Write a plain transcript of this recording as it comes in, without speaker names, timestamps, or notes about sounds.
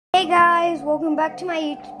guys, welcome back to my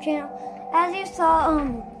YouTube channel. As you saw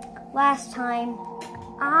last time,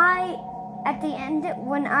 at the end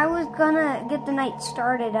when I was gonna get the night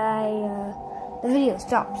started, the video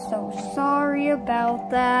stopped. So sorry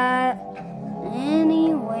about that.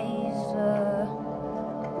 Anyways,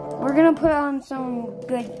 we're gonna put on some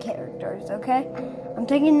good characters, okay? I'm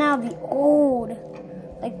taking now the old.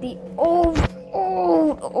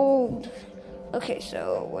 Okay,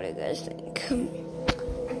 so what do you guys think?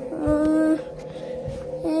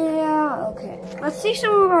 Yeah, okay. Let's see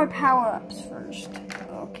some of our power-ups first.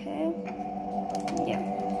 Okay.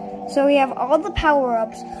 Yeah. So we have all the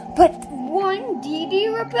power-ups, but one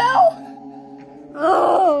DD repel?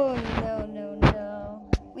 Oh, no.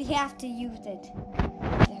 We have to use it.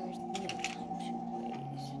 There's no time to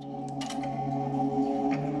waste.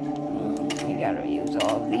 We gotta use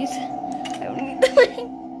all of these. I don't need the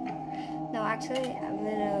link. No, actually, I'm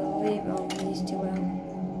gonna leave all these two out.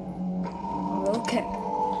 Okay.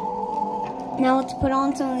 Now let's put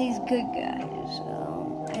on some of these good guys.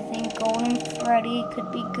 I think Golden Freddy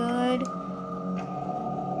could be good.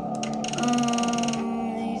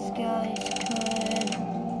 These guys could.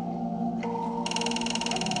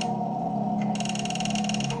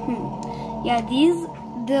 Yeah,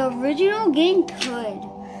 the original gang could.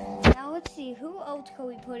 Now let's see, who else could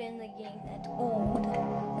we put in the game that's old?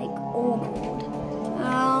 Like old.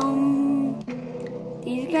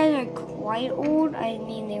 These guys are quite old. I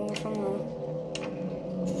mean, they were from the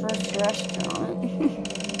first restaurant.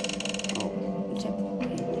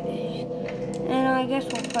 And I guess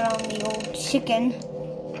we'll put on the old chicken.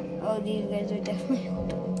 Oh, these guys are definitely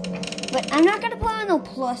old. But I'm not gonna put on no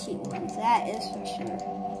plushie ones. That is for sure.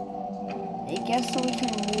 I guess we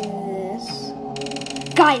can do this.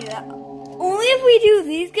 Guys, only if we do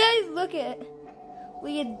these guys, look at it.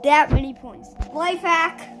 We get that many points. Life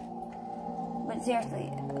hack. But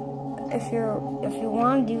seriously, if you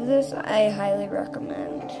want to do this, I highly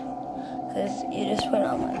recommend. Because you just put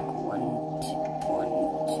on like 1, 2,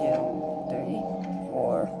 3,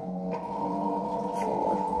 4,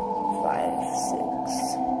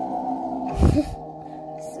 5, 6,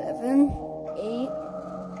 7, 8,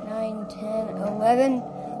 9, 10, 11.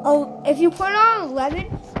 Oh, if you put on 11,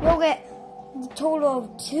 you'll get a total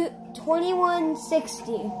of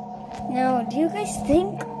 2160. Now, do you guys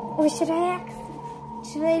think, or should I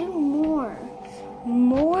do more?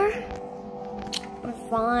 More? Or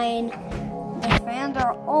fine. The fans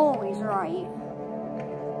are always right.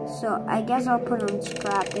 So I guess I'll put on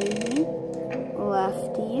Scrap Baby,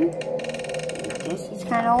 Lefty. I guess he's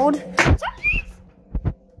kind of old.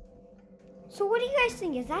 So what do you guys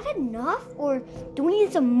think? Is that enough, or do we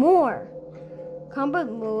need some more?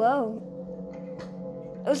 Comment below.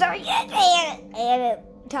 Oh, sorry. And a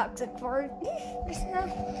toxic fart.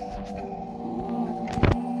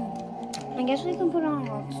 I guess we can put on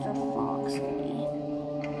Rockstar Fox.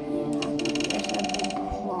 That's a big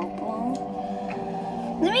problem.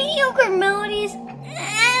 The mediocre melodies. I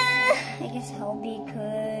guess Helby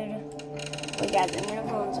could. Wait, guys, I'm gonna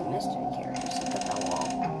put on some mystery characters to put that wall.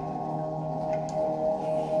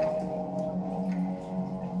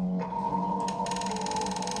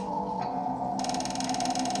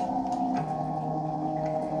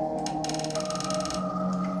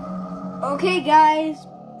 Okay, guys.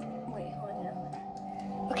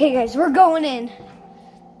 Okay, guys, we're going in.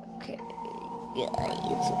 Okay,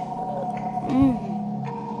 guys.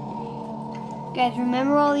 Guys,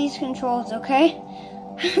 remember all these controls, okay?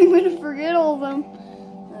 I'm gonna forget all of them.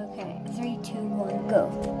 Okay, 3, 2, 1, go.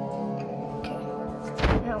 Okay,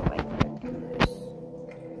 how am I gonna do this?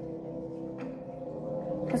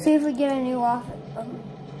 Let's see if we get a new outfit.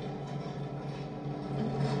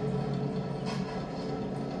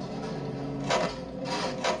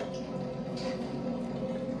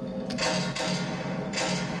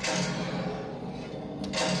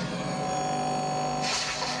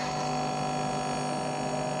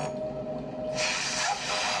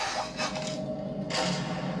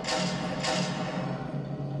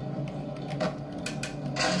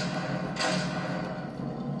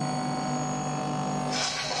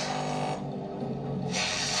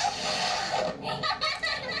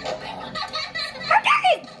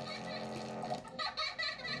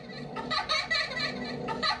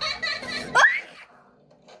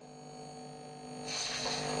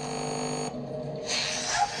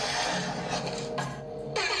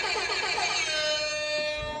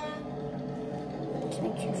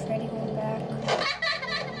 Freddy went back.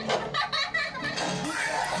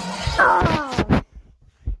 Oh!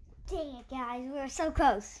 Dang it, guys. We were so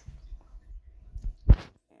close.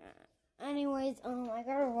 Anyways, I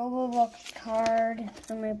got a Roblox card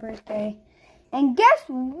for my birthday. And guess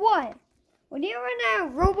what? When you run out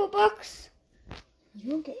of Roblox,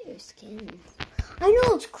 you don't get your skins. I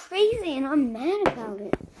know, it's crazy, and I'm mad about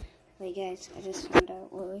it. Wait, guys, I just found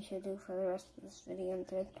out what we should do for the rest of this video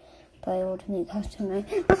instead. Play Ultimate Custom Night.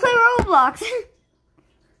 Let's play Roblox!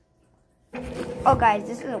 Oh, guys,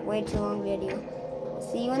 this is a way too long video.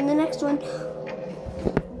 See you in the next one.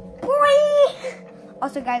 Boy!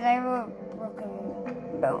 Also, guys, I have a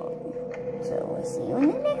broken bone. So, we'll see you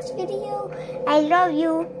in the next video. I love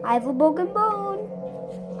you. I have a broken bone.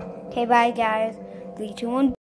 Okay, bye, guys. 3, 2, 1.